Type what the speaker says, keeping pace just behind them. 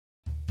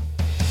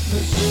The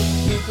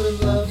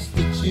zookeeper loves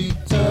the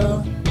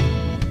cheetah.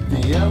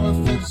 The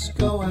elephants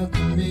go out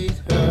to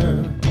meet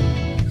her.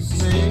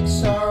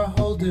 Snakes are a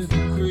whole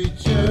different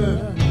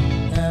creature.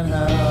 And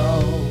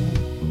how?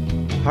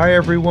 Hi,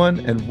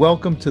 everyone, and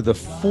welcome to the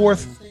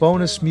fourth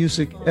bonus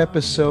music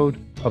episode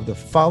of the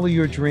Follow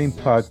Your Dream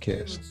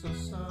podcast.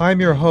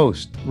 I'm your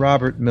host,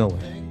 Robert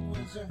Miller.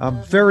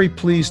 I'm very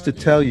pleased to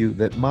tell you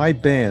that my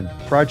band,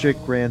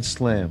 Project Grand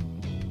Slam,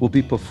 will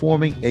be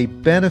performing a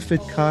benefit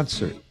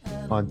concert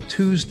on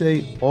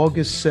Tuesday,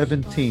 August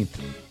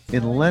 17th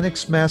in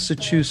Lenox,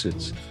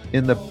 Massachusetts,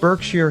 in the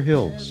Berkshire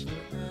Hills,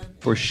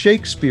 for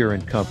Shakespeare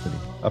 & Company,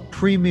 a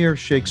premier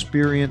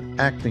Shakespearean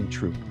acting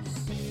troupe.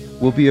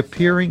 We'll be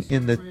appearing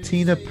in the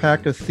Tina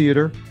Packer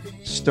Theater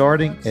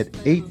starting at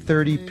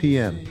 8:30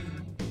 p.m.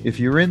 If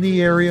you're in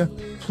the area,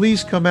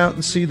 please come out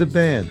and see the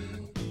band,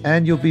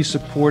 and you'll be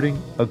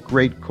supporting a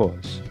great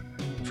cause.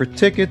 For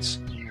tickets,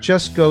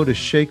 just go to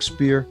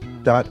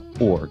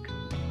shakespeare.org.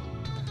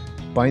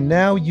 By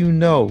now you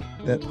know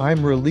that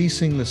I'm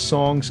releasing the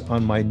songs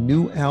on my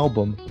new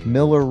album,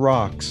 Miller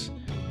Rocks,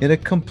 in a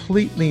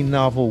completely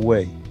novel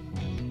way,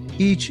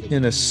 each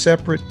in a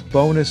separate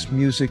bonus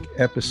music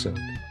episode.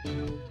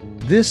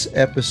 This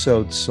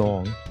episode's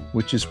song,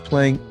 which is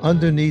playing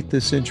underneath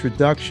this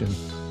introduction,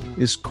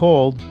 is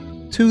called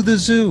To the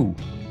Zoo.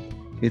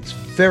 It's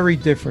very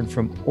different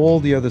from all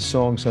the other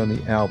songs on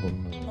the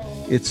album.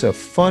 It's a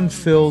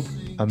fun-filled,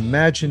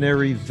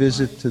 imaginary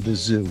visit to the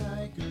zoo.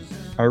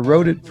 I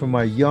wrote it for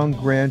my young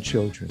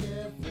grandchildren.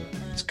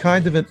 It's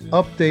kind of an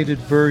updated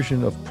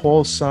version of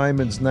Paul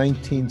Simon's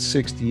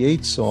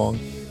 1968 song,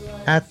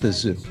 At the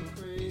Zoo.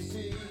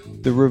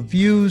 The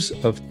reviews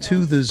of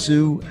To the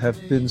Zoo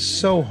have been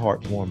so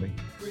heartwarming.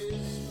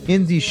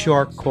 Indie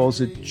Shark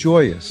calls it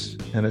joyous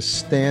and a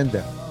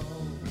standout.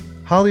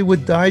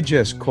 Hollywood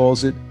Digest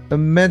calls it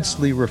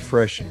immensely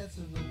refreshing.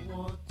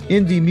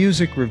 Indie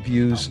Music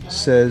Reviews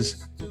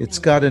says it's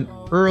got an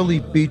early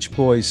Beach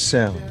Boys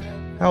sound.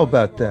 How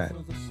about that?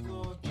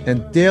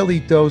 And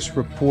Daily Dose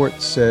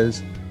Report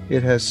says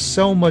it has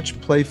so much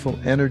playful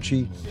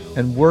energy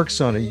and works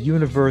on a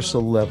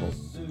universal level.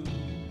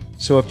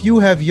 So if you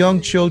have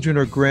young children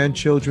or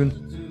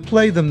grandchildren,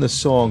 play them the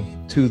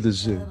song To the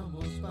Zoo.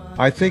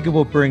 I think it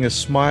will bring a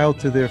smile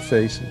to their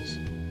faces.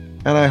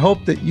 And I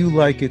hope that you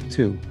like it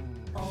too.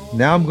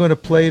 Now I'm going to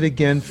play it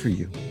again for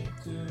you.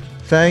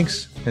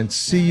 Thanks, and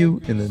see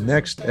you in the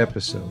next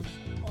episode.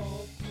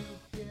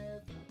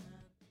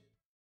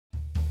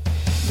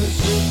 The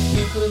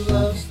zookeeper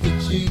loves the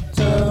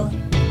cheetah.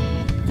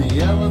 The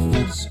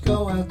elephants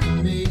go out to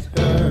meet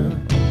her.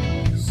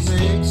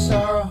 Snakes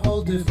are a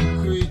whole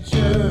different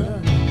creature.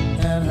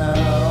 And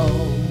how?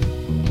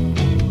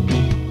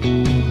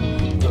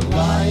 The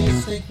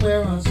lions think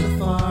we're on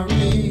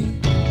safari.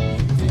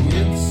 The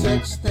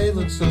insects, they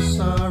look so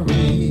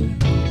sorry.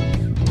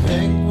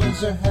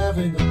 Penguins are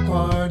having a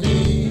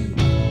party.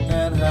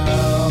 And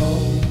how?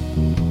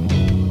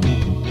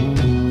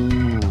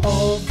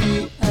 All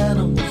the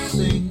animals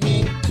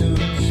singing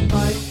tunes,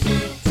 mighty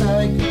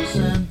tigers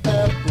and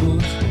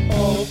baboons,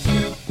 all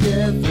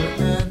together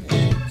and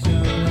in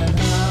tune. And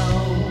how?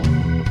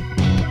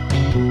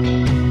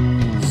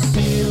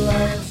 Sea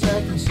lions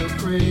acting so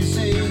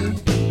crazy,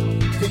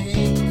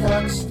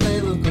 peacocks, they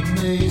look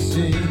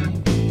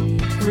amazing,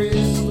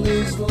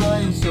 grizzlies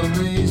lying so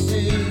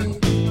lazy.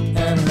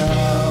 And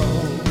how?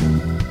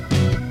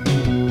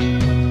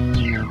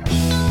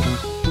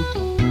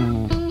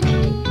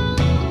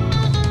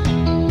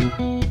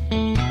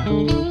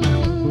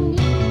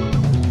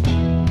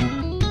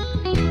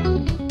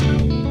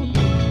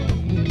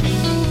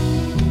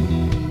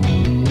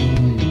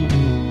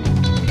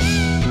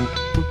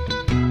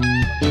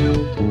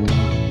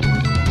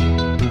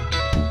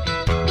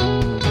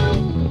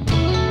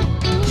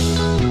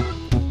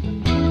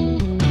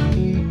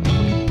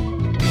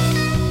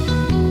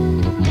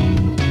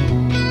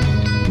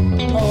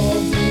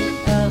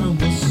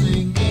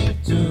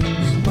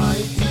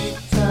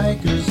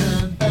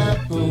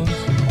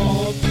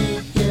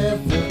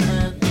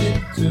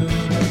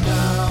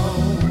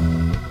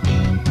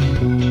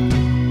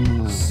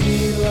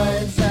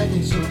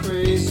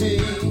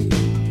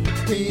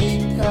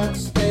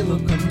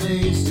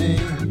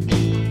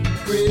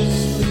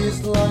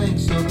 Lying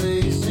so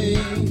lazy.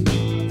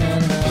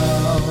 And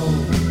how?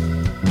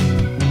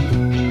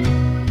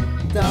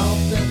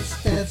 Dolphins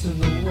dance in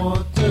the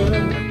water.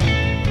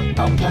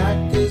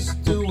 Alpacas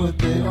do what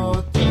they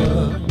ought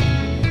to.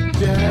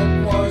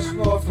 Jaguars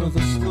roar for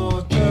the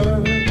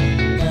slaughter.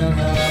 And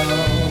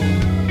how?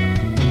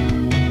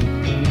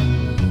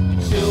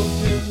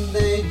 Children,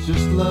 they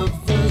just love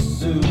the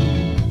zoo.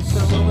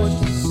 So much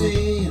to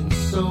see and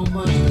so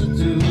much